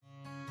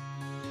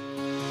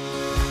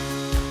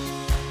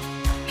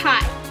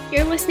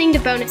You're listening to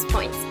Bonus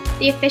Points,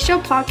 the official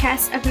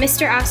podcast of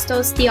Mr.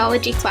 Astle's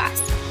theology class.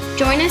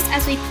 Join us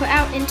as we put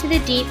out into the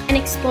deep and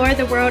explore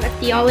the world of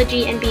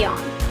theology and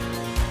beyond.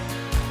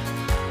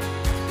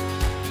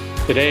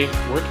 Today,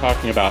 we're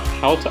talking about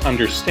how to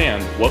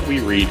understand what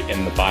we read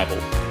in the Bible.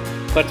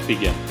 Let's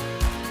begin.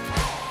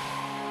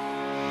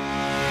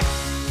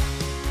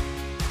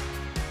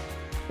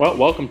 Well,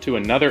 welcome to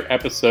another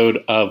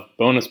episode of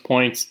Bonus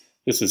Points.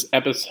 This is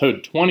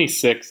episode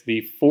 26,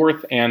 the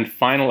fourth and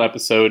final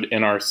episode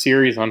in our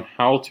series on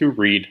how to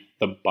read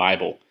the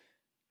Bible.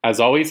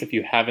 As always, if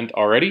you haven't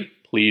already,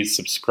 please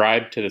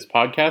subscribe to this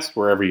podcast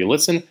wherever you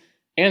listen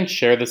and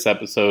share this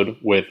episode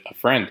with a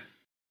friend.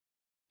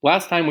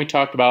 Last time we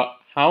talked about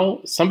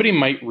how somebody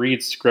might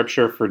read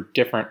Scripture for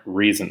different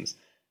reasons,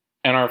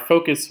 and our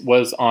focus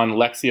was on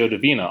Lectio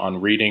Divina,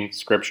 on reading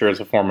Scripture as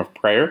a form of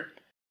prayer.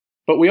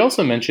 But we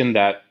also mentioned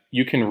that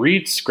you can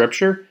read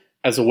Scripture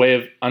as a way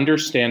of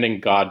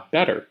understanding God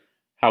better,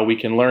 how we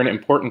can learn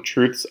important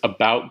truths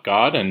about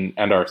God and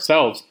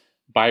ourselves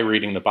by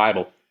reading the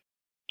Bible.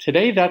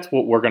 Today, that's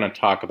what we're going to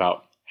talk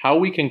about, how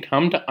we can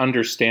come to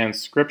understand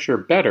Scripture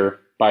better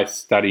by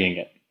studying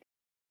it.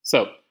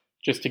 So,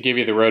 just to give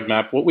you the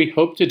roadmap, what we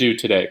hope to do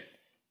today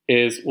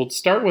is we'll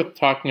start with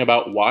talking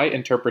about why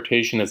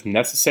interpretation is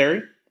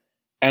necessary,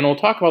 and we'll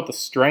talk about the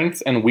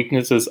strengths and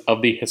weaknesses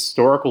of the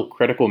historical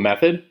critical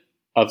method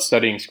of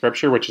studying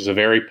Scripture, which is a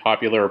very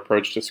popular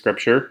approach to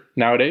Scripture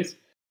nowadays.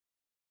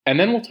 And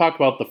then we'll talk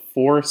about the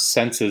four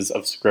senses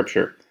of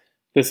Scripture.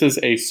 This is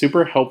a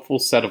super helpful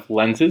set of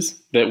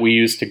lenses that we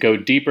use to go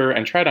deeper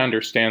and try to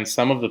understand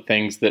some of the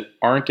things that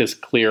aren't as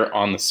clear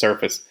on the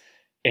surface.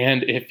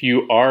 And if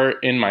you are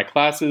in my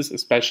classes,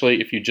 especially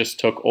if you just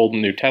took Old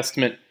and New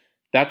Testament,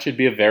 that should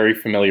be a very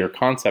familiar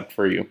concept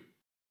for you.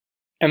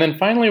 And then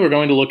finally, we're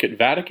going to look at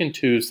Vatican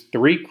II's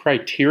 3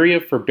 criteria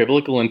for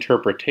biblical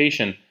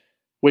interpretation,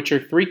 which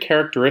are 3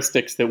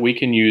 characteristics that we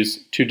can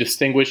use to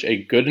distinguish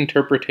a good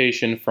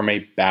interpretation from a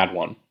bad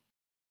one.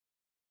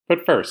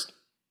 But first,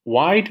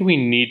 why do we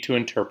need to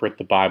interpret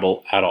the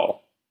Bible at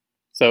all?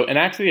 So in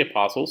Acts of the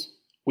Apostles,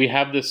 we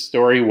have this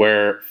story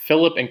where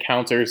Philip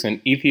encounters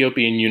an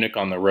Ethiopian eunuch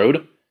on the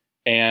road,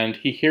 and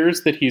he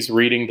hears that he's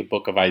reading the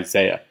book of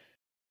Isaiah.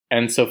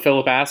 And so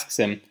Philip asks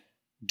him,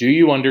 "Do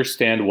you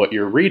understand what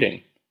you're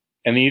reading?"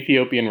 And the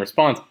Ethiopian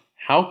responds,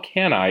 "How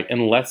can I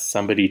unless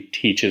somebody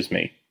teaches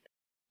me?"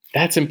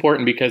 That's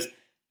important because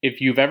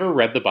if you've ever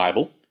read the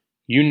Bible,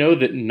 you know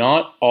that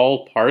not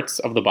all parts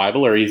of the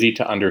Bible are easy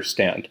to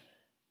understand.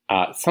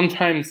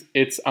 Sometimes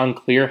it's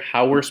unclear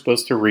how we're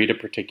supposed to read a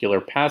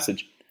particular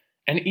passage.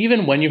 And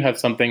even when you have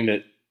something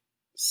that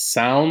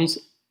sounds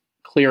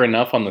clear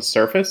enough on the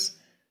surface,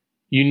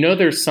 you know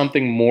there's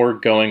something more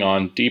going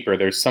on deeper.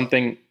 There's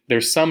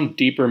some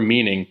deeper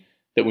meaning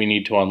that we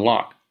need to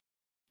unlock.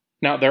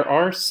 Now, there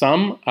are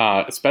some,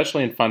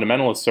 especially in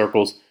fundamentalist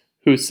circles,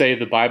 who say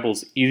the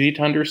Bible's easy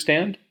to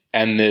understand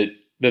and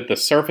that the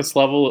surface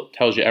level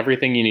tells you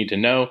everything you need to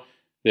know,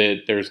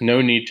 that there's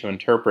no need to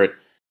interpret.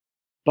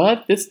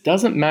 But this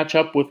doesn't match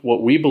up with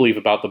what we believe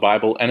about the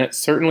Bible, and it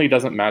certainly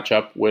doesn't match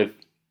up with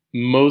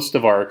most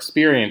of our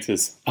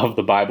experiences of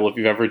the Bible if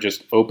you've ever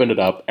just opened it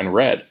up and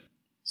read.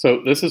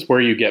 So this is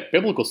where you get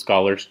biblical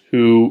scholars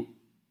who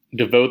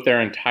devote their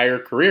entire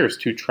careers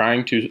to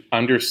trying to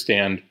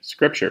understand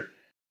Scripture.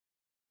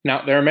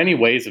 Now, there are many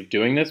ways of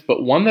doing this,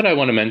 but one that I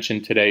want to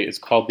mention today is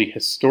called the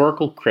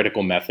historical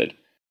critical method.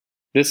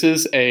 This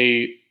is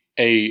an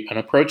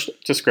approach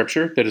to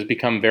Scripture that has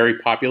become very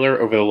popular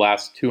over the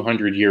last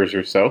 200 years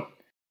or so.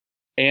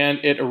 And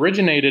it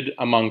originated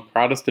among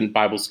Protestant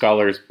Bible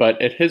scholars, but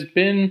it's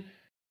been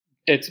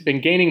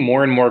gaining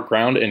more and more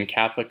ground in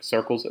Catholic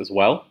circles as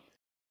well.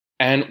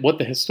 And what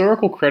the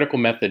historical critical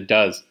method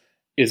does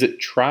is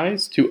it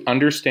tries to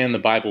understand the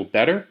Bible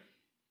better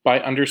by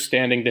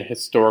understanding the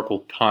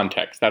historical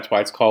context. That's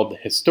why it's called the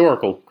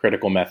historical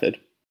critical method.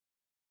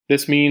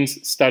 This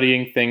means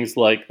studying things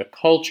like the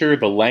culture,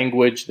 the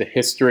language, the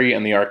history,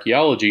 and the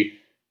archaeology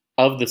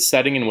of the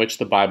setting in which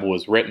the Bible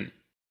was written.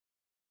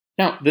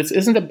 Now, this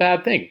isn't a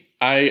bad thing.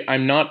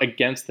 I'm not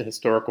against the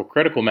historical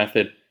critical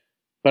method,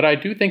 but I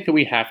do think that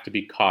we have to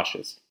be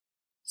cautious.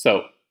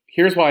 So,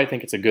 here's why I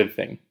think it's a good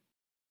thing.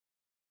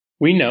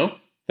 We know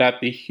that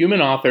the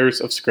human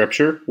authors of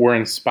Scripture were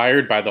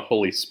inspired by the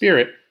Holy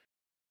Spirit,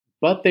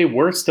 but they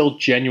were still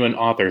genuine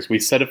authors. We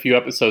said a few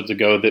episodes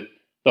ago that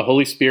the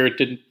Holy Spirit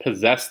didn't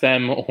possess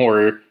them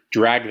or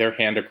drag their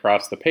hand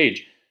across the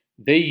page.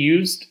 They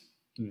used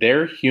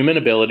their human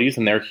abilities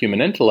and their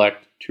human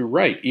intellect to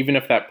write, even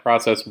if that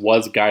process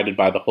was guided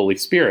by the Holy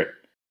Spirit.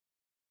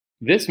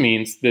 This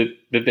means that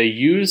they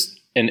used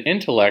an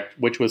intellect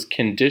which was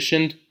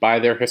conditioned by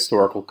their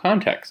historical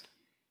context.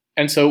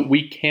 And so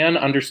we can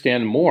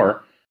understand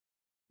more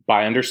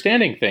by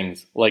understanding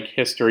things like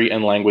history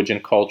and language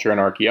and culture and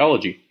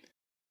archaeology.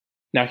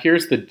 Now,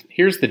 here's the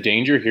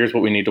danger. Here's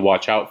what we need to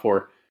watch out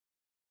for.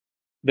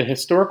 The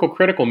historical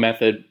critical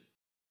method,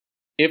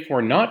 if we're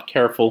not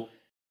careful,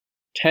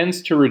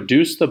 tends to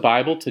reduce the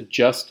Bible to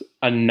just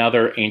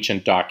another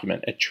ancient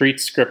document. It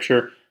treats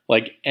Scripture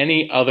like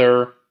any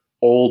other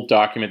old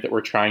document that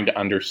we're trying to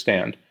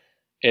understand.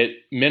 It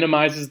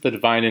minimizes the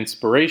divine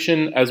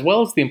inspiration as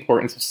well as the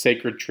importance of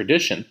sacred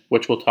tradition,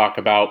 which we'll talk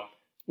about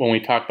when we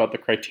talk about the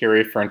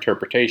criteria for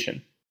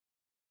interpretation.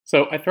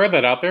 So I throw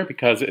that out there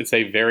because it's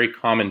a very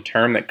common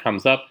term that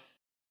comes up,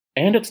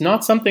 and it's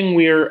not something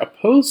we're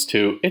opposed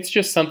to. It's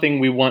just something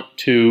we want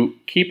to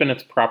keep in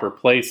its proper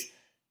place,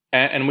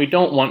 and we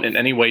don't want in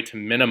any way to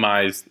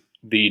minimize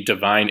the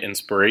divine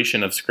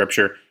inspiration of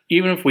Scripture,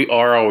 even if we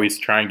are always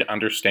trying to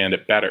understand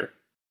it better.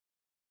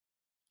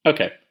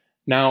 Okay,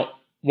 now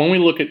when we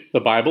look at the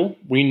Bible,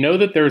 we know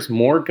that there's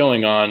more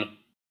going on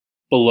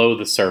below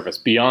the surface,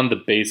 beyond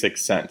the basic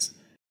sense.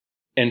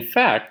 In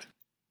fact,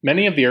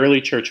 many of the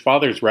early church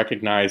fathers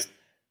recognized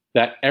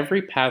that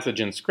every passage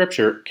in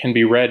Scripture can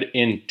be read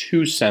in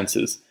two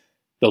senses,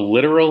 the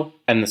literal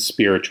and the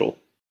spiritual.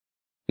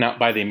 Now,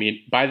 by the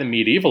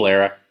medieval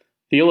era,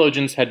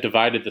 theologians had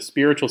divided the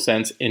spiritual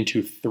sense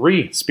into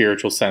three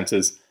spiritual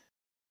senses: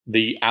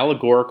 the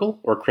allegorical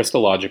or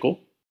Christological,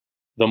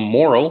 the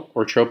moral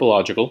or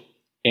tropological,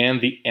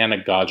 and the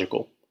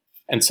anagogical.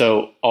 And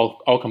so,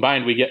 all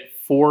combined, we get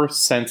four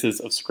senses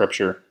of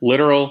Scripture: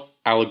 literal,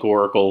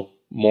 allegorical,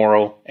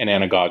 moral, and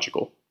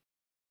anagogical.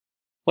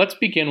 Let's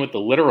begin with the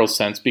literal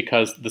sense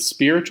because the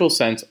spiritual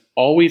sense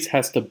always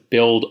has to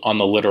build on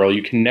the literal.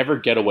 You can never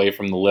get away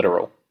from the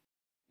literal.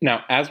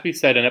 Now, as we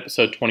said in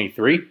episode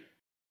 23,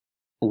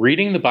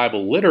 reading the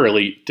Bible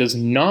literally does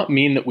not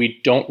mean that we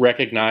don't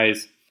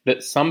recognize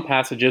that some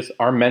passages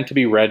are meant to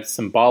be read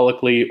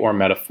symbolically or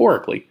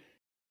metaphorically.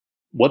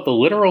 What the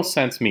literal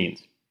sense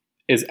means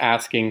is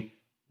asking,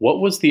 what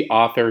was the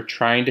author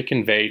trying to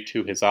convey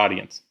to his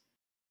audience?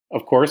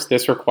 Of course,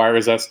 this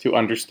requires us to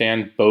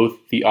understand both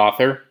the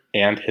author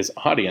and his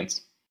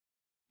audience.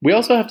 We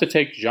also have to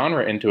take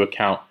genre into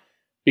account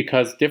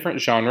because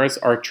different genres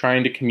are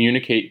trying to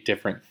communicate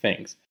different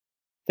things.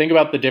 Think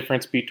about the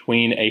difference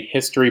between a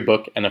history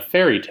book and a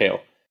fairy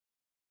tale.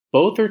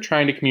 Both are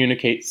trying to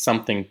communicate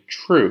something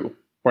true.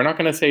 We're not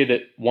going to say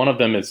that one of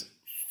them is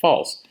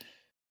false.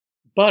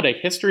 But a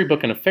history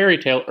book and a fairy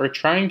tale are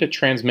trying to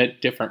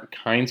transmit different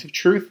kinds of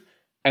truth,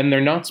 and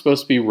they're not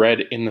supposed to be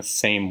read in the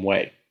same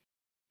way.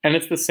 And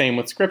it's the same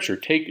with Scripture.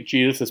 Take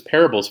Jesus'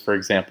 parables, for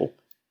example.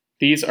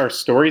 These are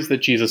stories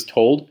that Jesus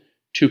told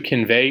to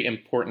convey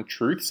important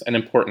truths and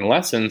important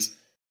lessons,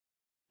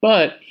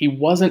 but he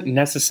wasn't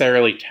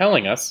necessarily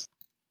telling us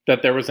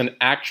that there was an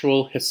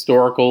actual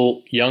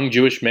historical young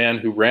Jewish man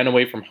who ran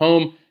away from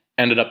home,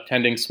 ended up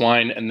tending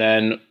swine, and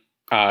then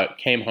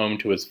came home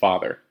to his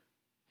father.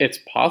 It's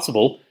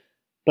possible,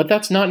 but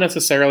that's not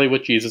necessarily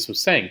what Jesus was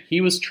saying.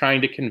 He was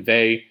trying to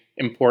convey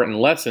important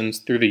lessons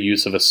through the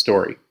use of a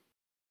story.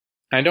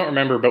 I don't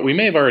remember, but we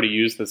may have already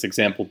used this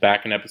example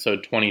back in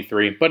episode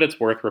 23, but it's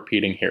worth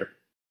repeating here.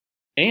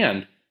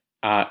 And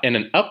in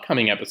an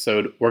upcoming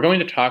episode, we're going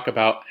to talk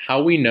about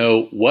how we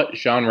know what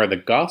genre the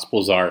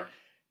Gospels are,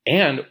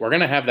 and we're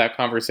going to have that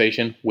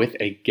conversation with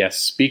a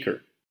guest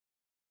speaker.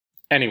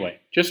 Anyway,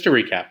 just to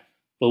recap,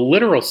 the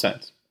literal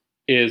sense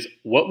is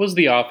what was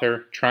the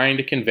author trying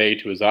to convey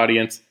to his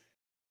audience.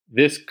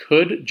 This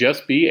could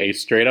just be a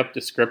straight-up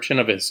description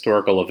of a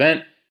historical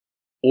event,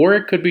 or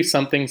it could be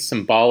something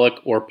symbolic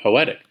or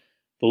poetic.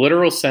 The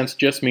literal sense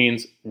just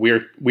means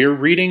we're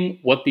reading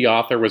what the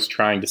author was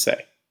trying to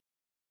say.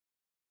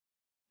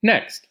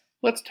 Next,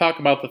 let's talk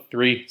about the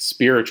three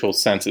spiritual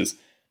senses,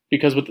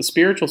 because what the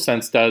spiritual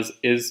sense does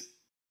is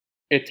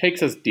it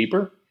takes us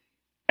deeper,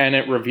 and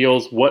it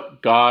reveals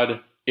what God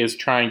is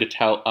trying to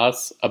tell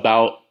us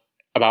about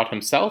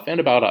himself and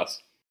about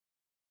us.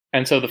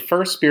 And so the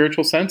first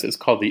spiritual sense is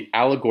called the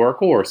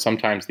allegorical, or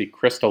sometimes the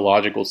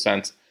Christological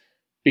sense,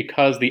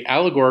 because the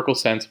allegorical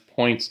sense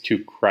points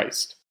to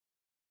Christ.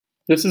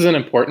 This is an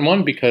important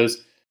one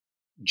because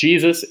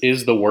Jesus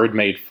is the Word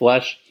made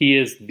flesh. He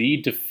is the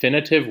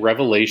definitive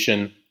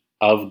revelation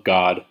of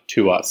God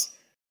to us.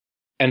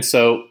 And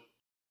so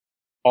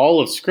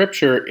all of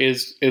Scripture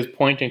is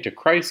pointing to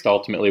Christ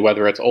ultimately,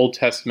 whether it's Old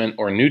Testament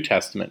or New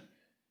Testament,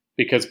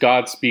 because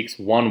God speaks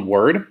one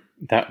word,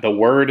 that the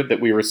word that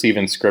we receive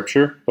in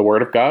Scripture, the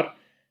Word of God,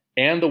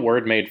 and the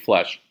Word made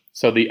flesh.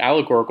 So the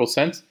allegorical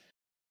sense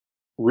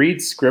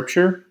reads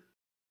Scripture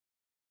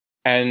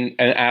and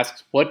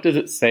asks, what does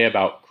it say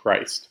about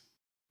Christ?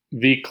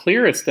 The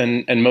clearest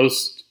and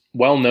most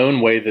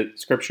well-known way that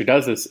Scripture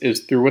does this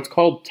is through what's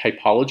called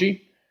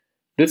typology.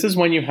 This is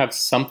when you have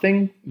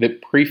something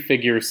that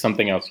prefigures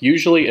something else.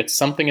 Usually it's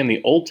something in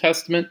the Old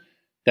Testament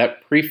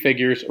that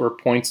prefigures or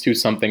points to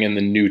something in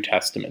the New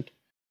Testament.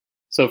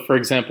 So, for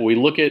example, we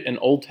look at an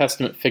Old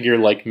Testament figure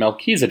like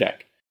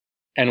Melchizedek,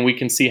 and we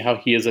can see how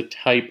he is a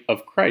type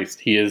of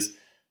Christ. He is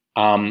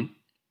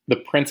the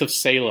Prince of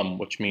Salem,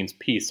 which means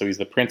peace. So he's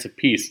the Prince of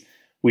Peace.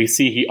 We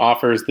see he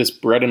offers this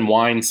bread and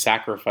wine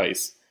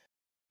sacrifice.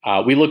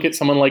 We look at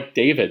someone like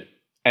David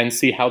and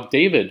see how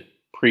David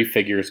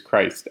prefigures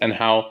Christ and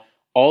how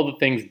all the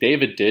things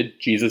David did,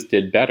 Jesus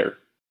did better.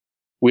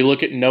 We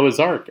look at Noah's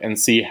Ark and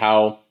see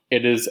how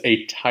it is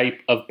a type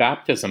of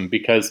baptism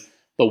because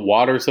the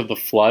waters of the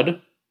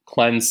flood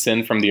cleanse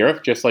sin from the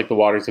earth, just like the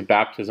waters of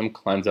baptism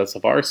cleanse us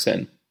of our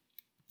sin.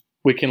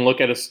 We can look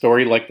at a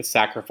story like the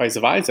sacrifice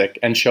of Isaac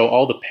and show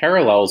all the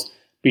parallels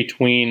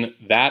between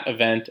that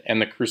event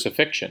and the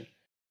crucifixion.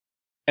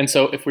 And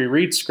so if we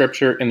read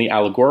Scripture in the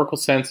allegorical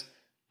sense,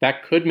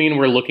 that could mean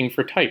we're looking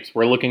for types.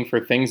 We're looking for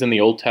things in the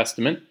Old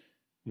Testament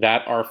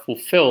that are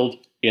fulfilled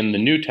in the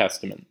New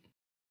Testament.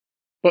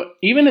 But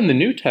even in the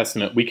New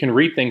Testament, we can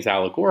read things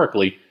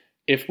allegorically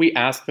if we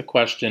ask the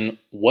question,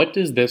 what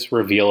does this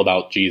reveal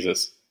about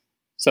Jesus?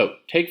 So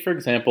take, for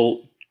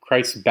example,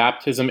 Christ's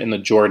baptism in the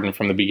Jordan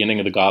from the beginning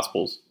of the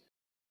Gospels.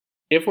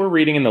 If we're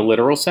reading in the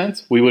literal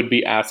sense, we would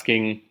be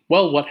asking,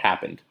 well, what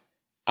happened?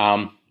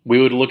 We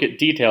would look at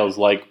details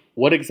like,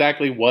 what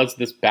exactly was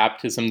this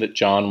baptism that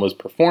John was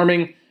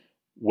performing?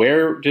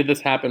 Where did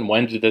this happen?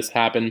 When did this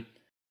happen?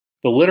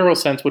 The literal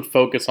sense would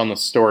focus on the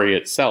story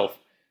itself.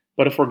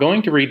 But if we're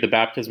going to read the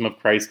baptism of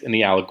Christ in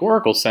the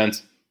allegorical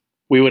sense,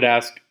 we would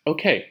ask,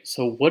 okay,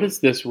 so what does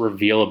this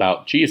reveal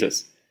about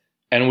Jesus?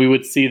 And we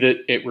would see that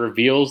it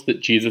reveals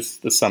that Jesus is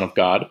the Son of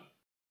God.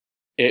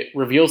 It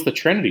reveals the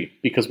Trinity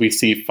because we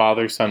see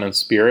Father, Son, and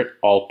Spirit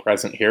all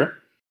present here.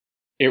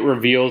 It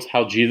reveals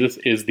how Jesus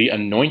is the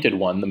anointed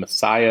one, the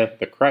Messiah,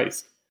 the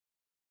Christ.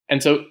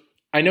 And so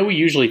I know we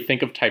usually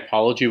think of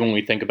typology when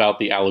we think about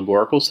the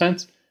allegorical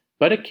sense,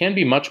 but it can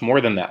be much more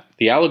than that.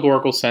 The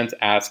allegorical sense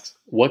asks,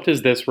 what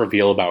does this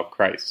reveal about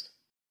Christ?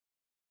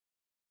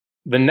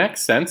 The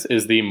next sense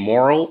is the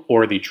moral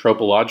or the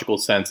tropological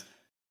sense,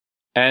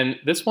 and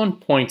this one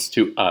points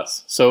to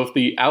us. So if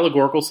the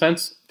allegorical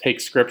sense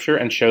takes Scripture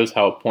and shows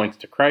how it points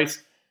to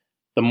Christ,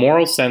 the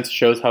moral sense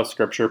shows how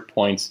Scripture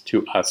points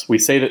to us. We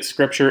say that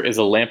Scripture is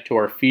a lamp to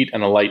our feet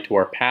and a light to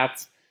our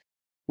paths.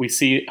 We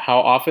see how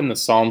often the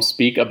Psalms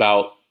speak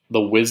about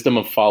the wisdom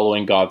of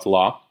following God's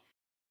law.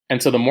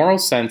 And so the moral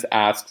sense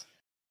asks,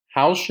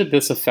 how should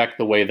this affect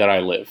the way that I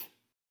live?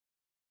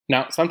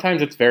 Now,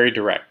 sometimes it's very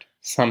direct.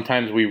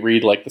 Sometimes we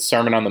read like the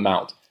Sermon on the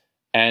Mount,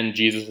 and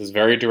Jesus is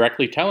very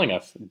directly telling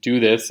us, do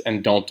this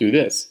and don't do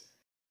this.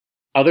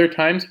 Other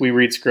times we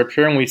read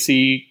Scripture and we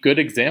see good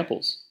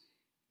examples.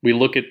 We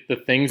look at the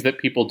things that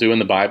people do in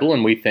the Bible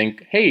and we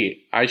think,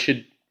 hey, I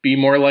should be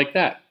more like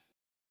that.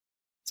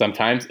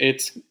 Sometimes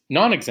it's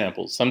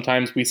non-examples.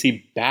 Sometimes we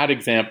see bad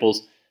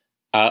examples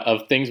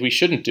of things we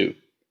shouldn't do.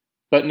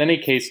 But in any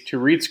case, to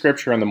read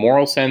Scripture in the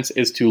moral sense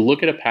is to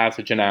look at a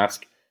passage and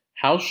ask,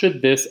 how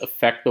should this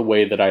affect the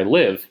way that I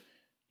live,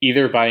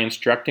 either by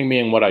instructing me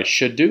in what I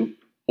should do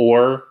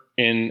or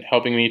in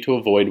helping me to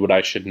avoid what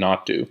I should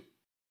not do?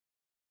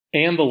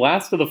 And the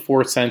last of the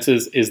four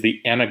senses is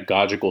the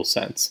anagogical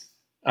sense.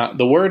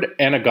 The word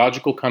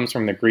anagogical comes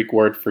from the Greek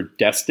word for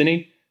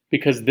destiny,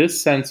 because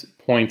this sense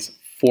points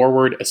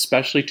forward,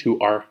 especially to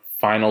our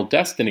final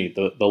destiny,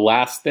 the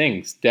last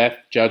things, death,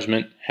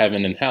 judgment,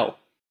 heaven, and hell.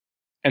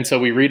 And so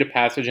we read a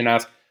passage and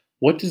ask,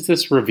 what does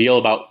this reveal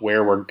about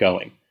where we're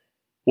going?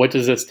 What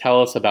does this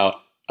tell us about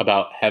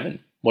heaven?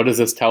 What does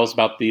this tell us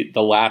about the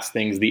last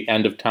things, the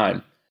end of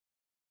time?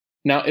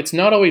 Now, it's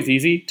not always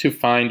easy to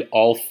find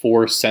all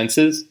four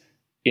senses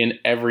in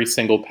every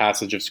single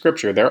passage of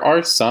Scripture. There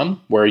are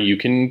some where you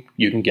can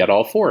get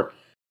all four.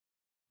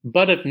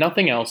 But if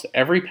nothing else,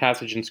 every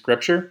passage in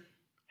Scripture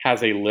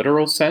has a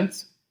literal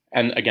sense.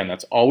 And again,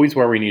 that's always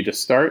where we need to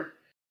start.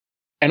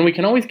 And we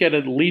can always get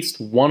at least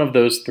one of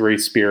those three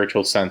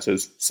spiritual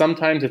senses.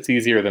 Sometimes it's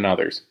easier than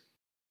others.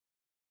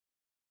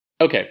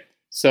 Okay,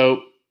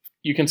 so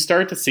you can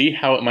start to see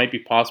how it might be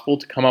possible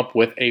to come up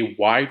with a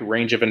wide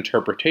range of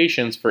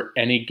interpretations for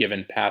any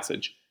given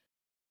passage.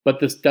 But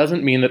this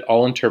doesn't mean that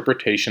all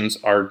interpretations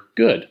are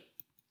good.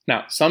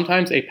 Now,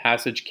 sometimes a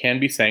passage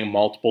can be saying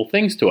multiple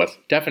things to us.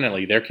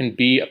 Definitely, there can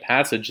be a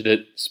passage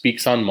that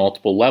speaks on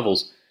multiple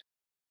levels.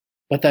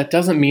 But that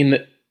doesn't mean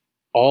that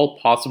all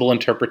possible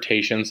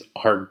interpretations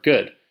are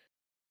good.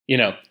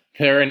 There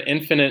are an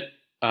infinite,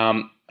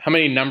 how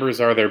many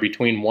numbers are there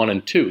between 1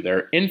 and 2?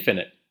 They're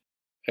infinite,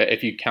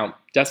 if you count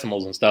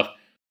decimals and stuff.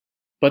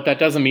 But that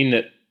doesn't mean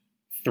that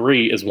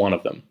 3 is one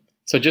of them.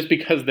 So just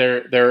because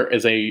there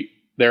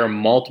are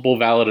multiple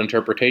valid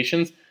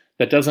interpretations,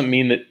 that doesn't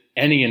mean that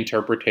any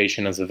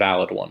interpretation is a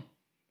valid one.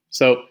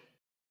 So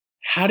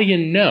how do you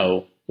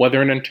know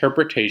whether an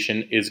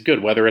interpretation is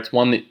good, whether it's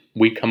one that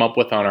we come up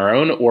with on our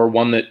own or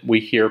one that we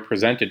hear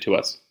presented to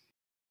us?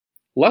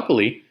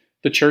 Luckily,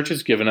 the Church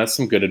has given us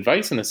some good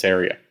advice in this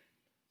area.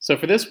 So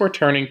for this, we're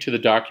turning to the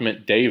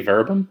document Dei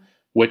Verbum,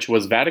 which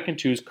was Vatican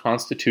II's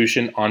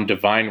Constitution on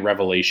Divine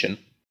Revelation.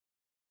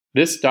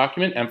 This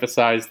document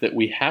emphasized that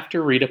we have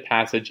to read a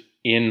passage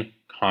in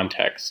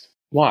context.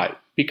 Why?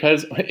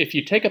 Because if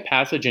you take a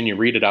passage and you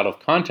read it out of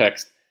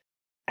context,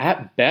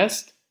 at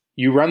best,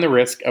 you run the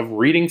risk of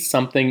reading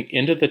something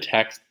into the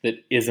text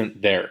that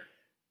isn't there.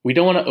 We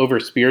don't want to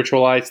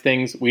over-spiritualize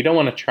things. We don't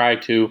want to try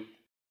to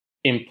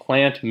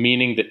implant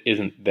meaning that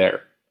isn't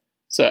there.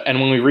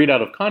 And when we read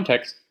out of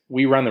context,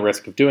 we run the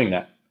risk of doing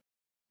that.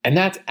 And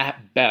that's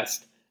at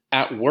best.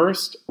 At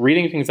worst,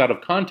 reading things out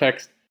of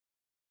context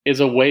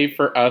is a way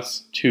for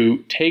us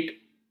to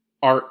take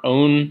our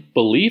own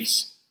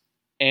beliefs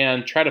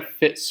and try to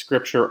fit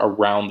Scripture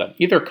around them,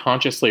 either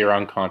consciously or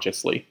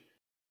unconsciously.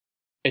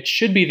 it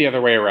should be the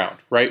other way around,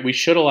 right? We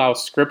should allow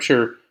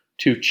Scripture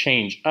to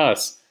change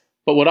us.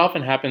 But what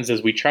often happens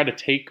is we try to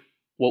take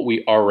what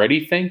we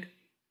already think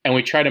and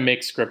we try to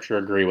make Scripture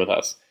agree with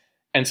us.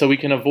 And so we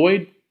can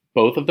avoid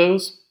both of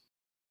those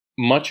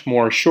much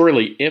more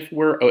surely if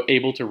we're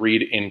able to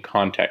read in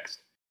context.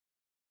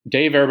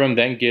 Dave Erbum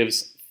then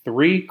gives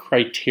three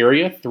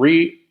criteria,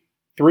 three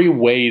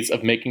ways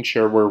of making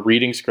sure we're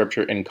reading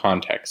Scripture in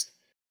context.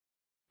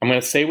 I'm going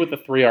to say what the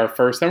three are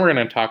first, then we're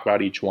going to talk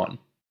about each one.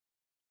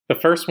 The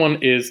first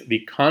one is the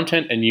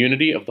content and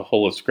unity of the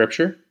whole of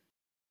Scripture.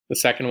 The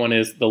second one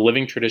is the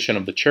living tradition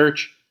of the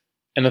church.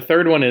 And the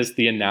third one is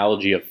the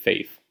analogy of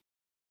faith.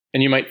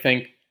 And you might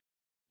think,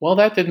 well,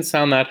 that didn't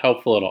sound that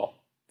helpful at all.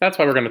 That's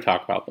why we're going to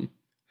talk about them.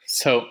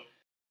 So,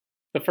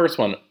 the first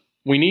one,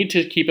 we need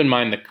to keep in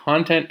mind the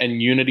content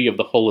and unity of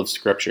the whole of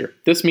Scripture.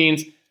 This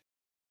means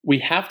we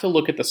have to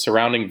look at the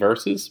surrounding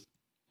verses,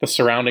 the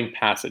surrounding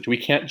passage. We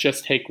can't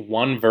just take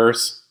one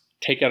verse,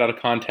 take it out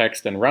of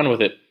context, and run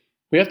with it.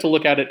 We have to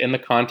look at it in the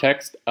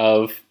context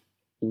of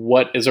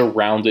what is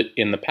around it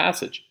in the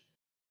passage.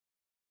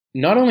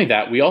 Not only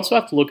that, we also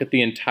have to look at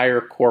the entire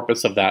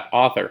corpus of that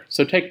author.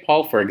 So take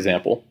Paul, for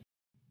example.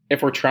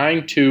 If we're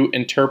trying to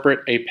interpret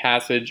a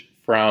passage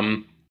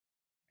from,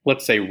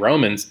 let's say,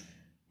 Romans,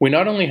 we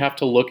not only have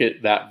to look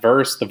at that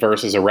verse, the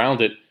verses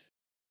around it,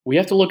 we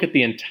have to look at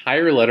the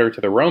entire letter to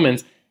the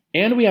Romans,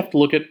 and we have to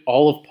look at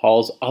all of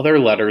Paul's other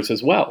letters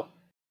as well.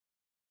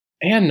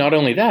 And not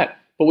only that,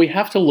 but we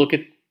have to look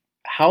at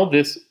how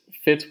this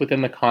fits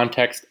within the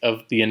context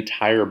of the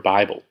entire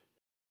Bible.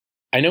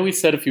 I know we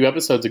said a few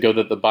episodes ago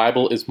that the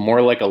Bible is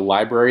more like a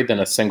library than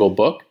a single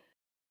book,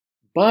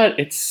 but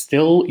it's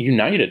still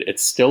united.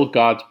 It's still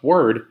God's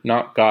word,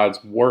 not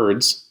God's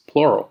words,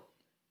 plural.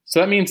 So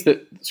that means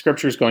that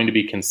Scripture is going to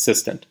be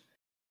consistent.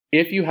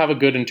 If you have a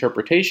good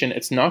interpretation,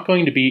 it's not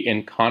going to be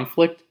in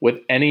conflict with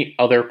any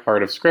other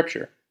part of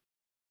Scripture.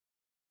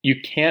 You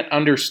can't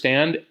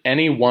understand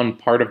any one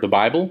part of the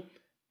Bible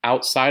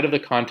outside of the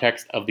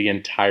context of the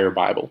entire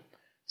Bible.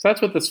 So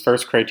that's what this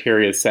first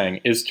criteria is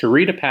saying, is to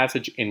read a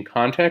passage in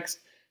context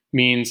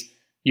means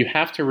you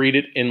have to read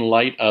it in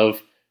light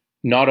of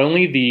not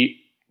only the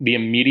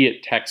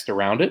immediate text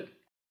around it,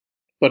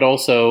 but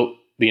also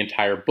the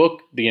entire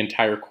book, the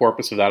entire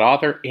corpus of that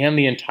author, and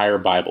the entire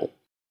Bible.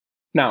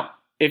 Now,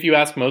 if you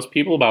ask most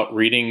people about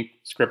reading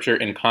Scripture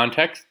in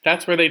context,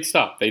 that's where they'd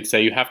stop. They'd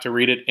say you have to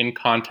read it in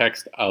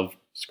context of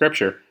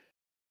Scripture.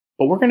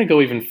 But we're going to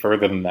go even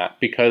further than that,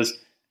 because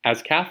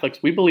as Catholics,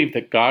 we believe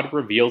that God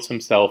reveals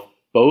himself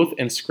both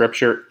in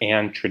Scripture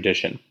and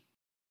tradition.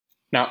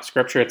 Now,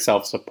 Scripture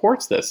itself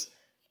supports this.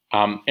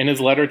 In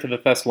his letter to the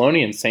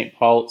Thessalonians, St.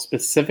 Paul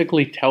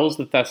specifically tells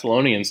the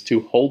Thessalonians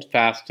to hold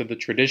fast to the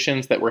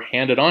traditions that were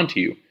handed on to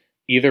you,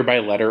 either by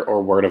letter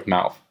or word of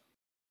mouth.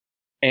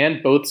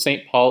 And both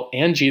St. Paul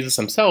and Jesus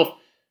himself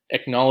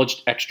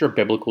acknowledged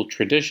extra-biblical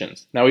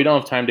traditions. Now, we don't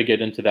have time to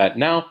get into that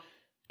now,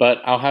 but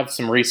I'll have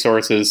some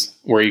resources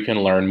where you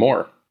can learn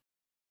more.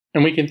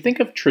 And we can think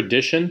of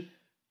tradition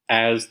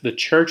as the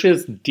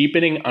Church's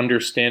deepening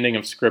understanding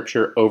of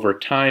Scripture over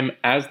time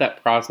as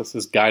that process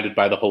is guided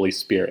by the Holy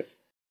Spirit.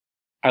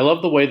 I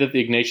love the way that the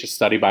Ignatius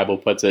Study Bible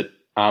puts it.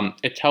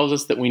 It tells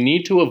us that we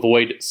need to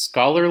avoid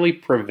scholarly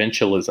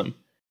provincialism,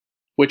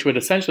 which would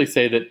essentially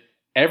say that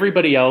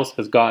everybody else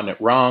has gotten it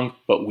wrong,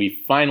 but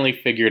we finally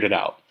figured it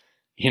out.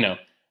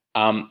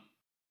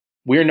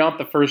 We're not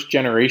the first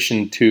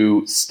generation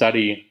to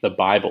study the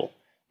Bible.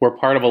 We're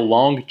part of a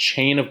long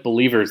chain of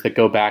believers that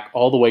go back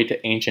all the way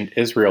to ancient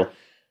Israel.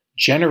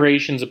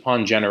 Generations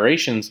upon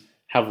generations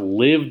have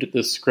lived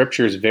the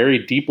Scriptures very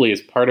deeply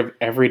as part of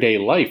everyday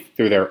life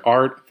through their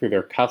art, through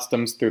their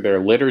customs, through their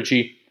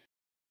liturgy.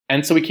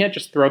 And so we can't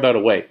just throw that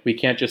away. We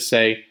can't just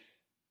say,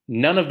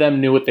 none of them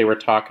knew what they were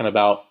talking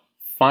about.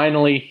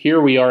 Finally, here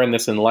we are in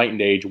this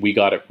enlightened age, we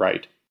got it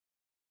right.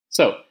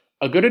 So,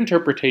 a good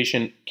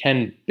interpretation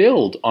can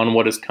build on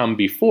what has come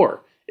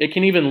before. It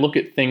can even look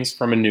at things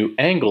from a new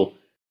angle.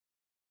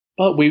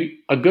 But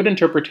a good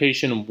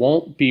interpretation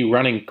won't be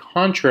running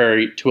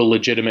contrary to a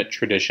legitimate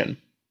tradition.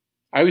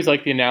 I always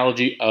like the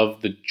analogy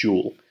of the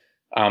jewel.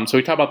 So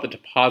we talk about the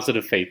deposit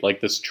of faith,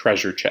 like this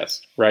treasure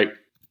chest, right?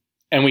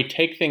 And we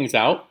take things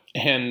out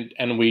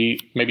and we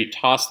maybe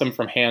toss them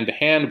from hand to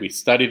hand. We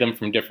study them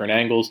from different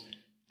angles.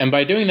 And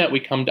by doing that, we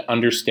come to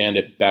understand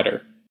it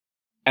better.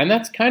 And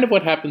that's kind of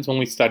what happens when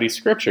we study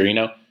Scripture.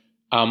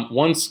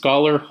 One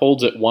scholar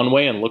holds it one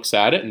way and looks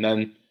at it, and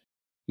then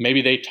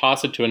maybe they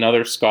toss it to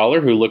another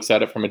scholar who looks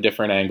at it from a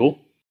different angle.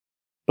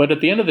 But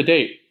at the end of the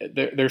day,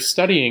 they're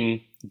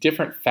studying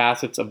different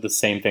facets of the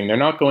same thing. They're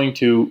not going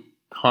to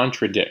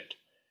contradict.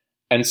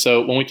 And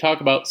so when we talk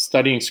about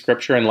studying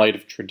Scripture in light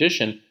of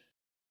tradition,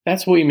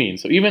 that's what we mean.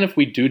 So even if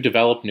we do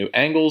develop new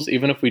angles,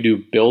 even if we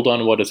do build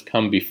on what has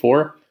come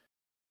before,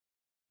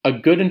 a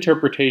good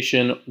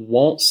interpretation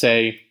won't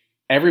say,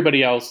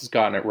 everybody else has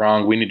gotten it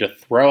wrong. We need to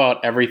throw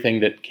out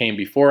everything that came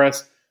before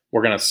us.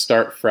 We're going to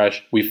start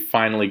fresh. We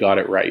finally got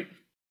it right.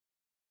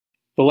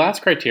 The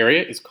last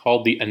criteria is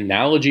called the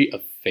analogy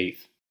of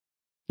faith.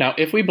 Now,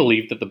 if we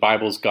believe that the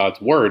Bible is God's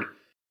word,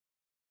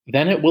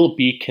 then it will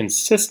be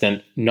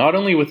consistent not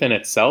only within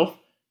itself,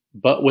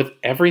 but with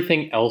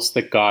everything else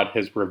that God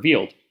has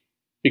revealed.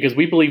 Because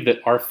we believe that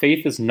our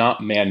faith is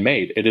not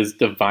man-made. It is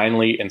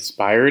divinely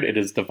inspired. It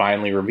is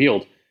divinely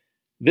revealed.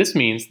 This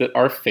means that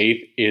our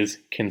faith is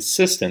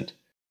consistent.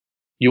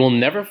 You will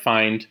never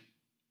find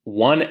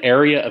one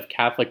area of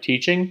Catholic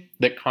teaching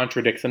that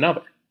contradicts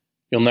another.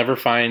 You'll never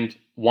find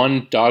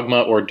one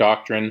dogma or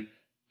doctrine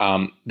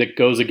that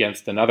goes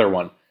against another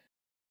one.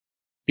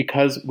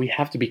 Because we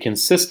have to be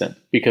consistent,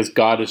 because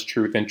God is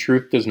truth, and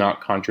truth does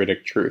not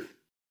contradict truth.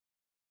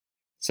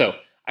 So,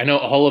 I know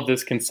all of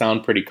this can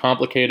sound pretty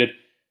complicated,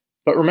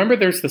 but remember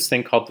there's this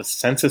thing called the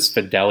sensus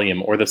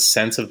fidelium, or the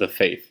sense of the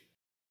faith.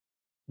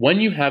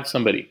 When you have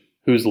somebody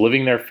who's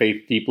living their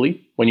faith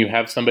deeply, when you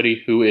have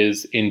somebody who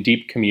is in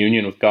deep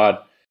communion with God,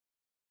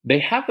 they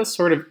have a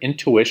sort of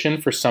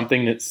intuition for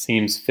something that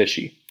seems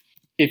fishy.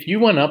 If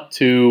you went up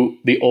to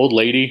the old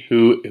lady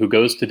who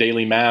goes to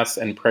daily mass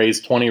and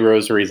prays 20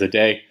 rosaries a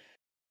day,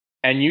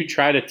 and you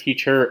try to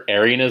teach her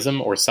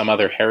Arianism or some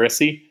other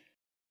heresy,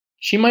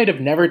 she might have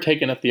never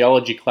taken a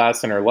theology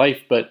class in her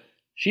life, but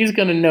she's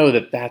going to know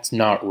that that's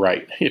not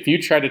right. If you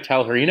try to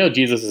tell her,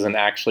 Jesus isn't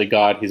actually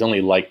God, he's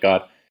only like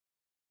God,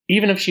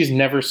 even if she's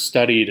never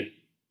studied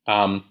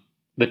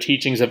the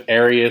teachings of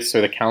Arius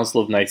or the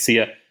Council of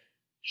Nicaea,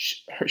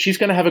 she's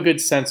going to have a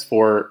good sense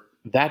for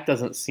that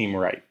doesn't seem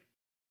right.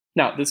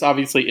 Now, this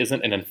obviously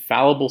isn't an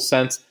infallible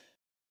sense,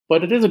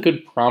 but it is a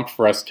good prompt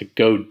for us to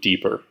go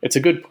deeper. It's a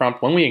good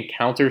prompt when we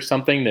encounter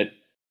something that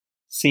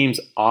seems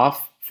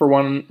off for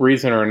one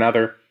reason or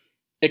another.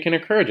 It can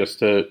encourage us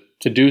to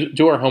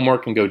do our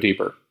homework and go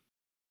deeper.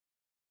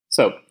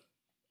 So,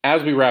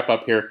 as we wrap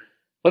up here,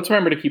 let's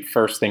remember to keep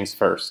first things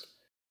first.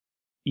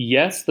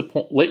 Yes,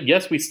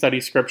 we study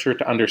Scripture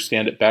to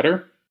understand it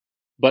better,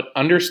 but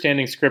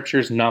understanding Scripture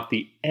is not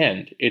the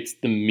end, it's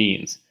the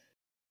means.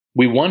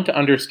 We want to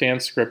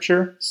understand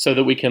Scripture so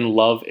that we can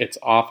love its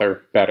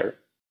author better.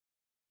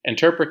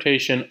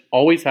 Interpretation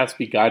always has to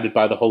be guided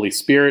by the Holy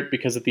Spirit,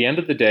 because at the end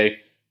of the day,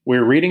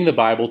 we're reading the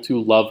Bible to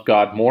love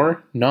God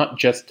more, not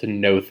just to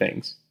know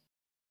things.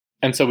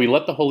 And so we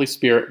let the Holy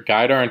Spirit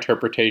guide our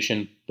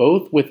interpretation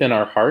both within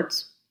our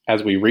hearts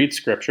as we read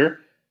Scripture,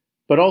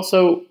 but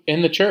also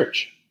in the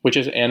church, which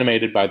is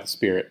animated by the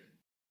Spirit.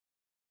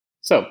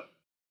 So,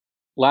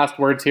 last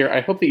words here.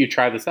 I hope that you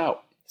try this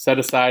out. Set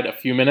aside a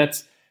few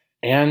minutes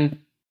and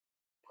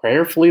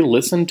prayerfully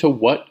listen to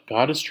what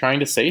God is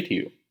trying to say to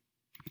you.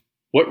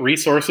 What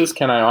resources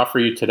can I offer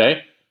you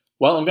today?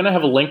 Well, I'm going to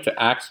have a link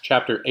to Acts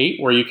chapter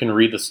 8 where you can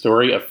read the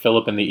story of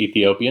Philip and the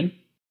Ethiopian.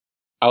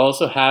 I'll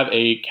also have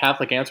a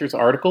Catholic Answers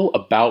article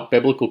about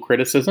biblical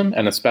criticism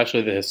and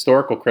especially the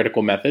historical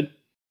critical method.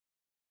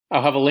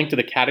 I'll have a link to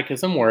the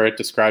Catechism where it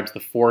describes the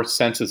 4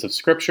 senses of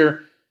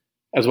Scripture,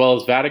 as well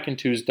as Vatican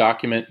II's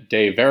document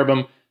De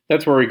Verbum.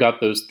 That's where we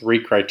got those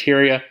 3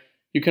 criteria.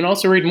 You can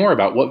also read more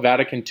about what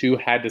Vatican II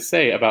had to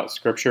say about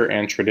Scripture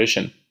and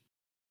tradition.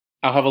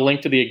 I'll have a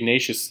link to the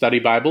Ignatius Study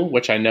Bible,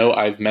 which I know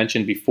I've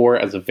mentioned before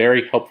as a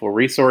very helpful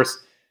resource.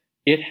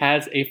 It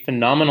has a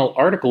phenomenal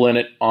article in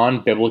it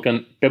on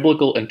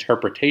biblical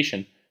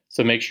interpretation,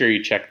 so make sure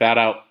you check that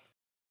out.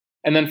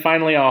 And then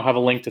finally, I'll have a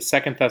link to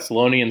 2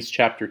 Thessalonians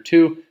chapter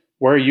 2,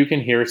 where you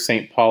can hear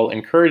St. Paul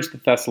encourage the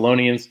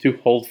Thessalonians to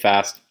hold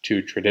fast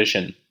to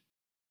tradition.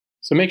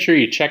 So make sure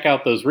you check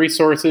out those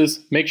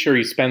resources, make sure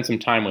you spend some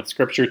time with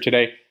Scripture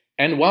today,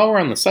 and while we're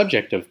on the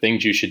subject of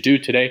things you should do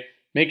today,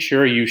 make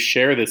sure you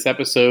share this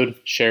episode,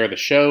 share the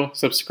show,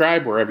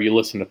 subscribe wherever you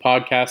listen to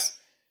podcasts.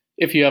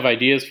 If you have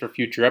ideas for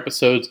future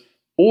episodes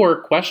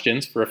or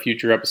questions for a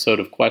future episode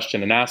of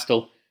Question and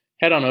Astle,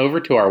 head on over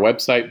to our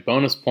website,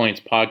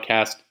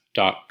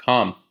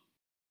 bonuspointspodcast.com.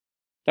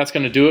 That's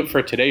going to do it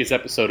for today's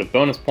episode of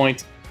Bonus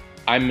Points.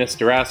 I'm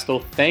Mr.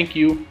 Astle. Thank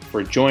you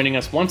for joining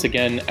us once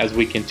again as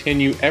we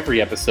continue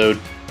every episode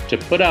to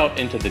put out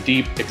into the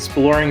deep,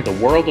 exploring the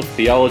world of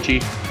theology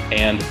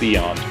and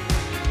beyond.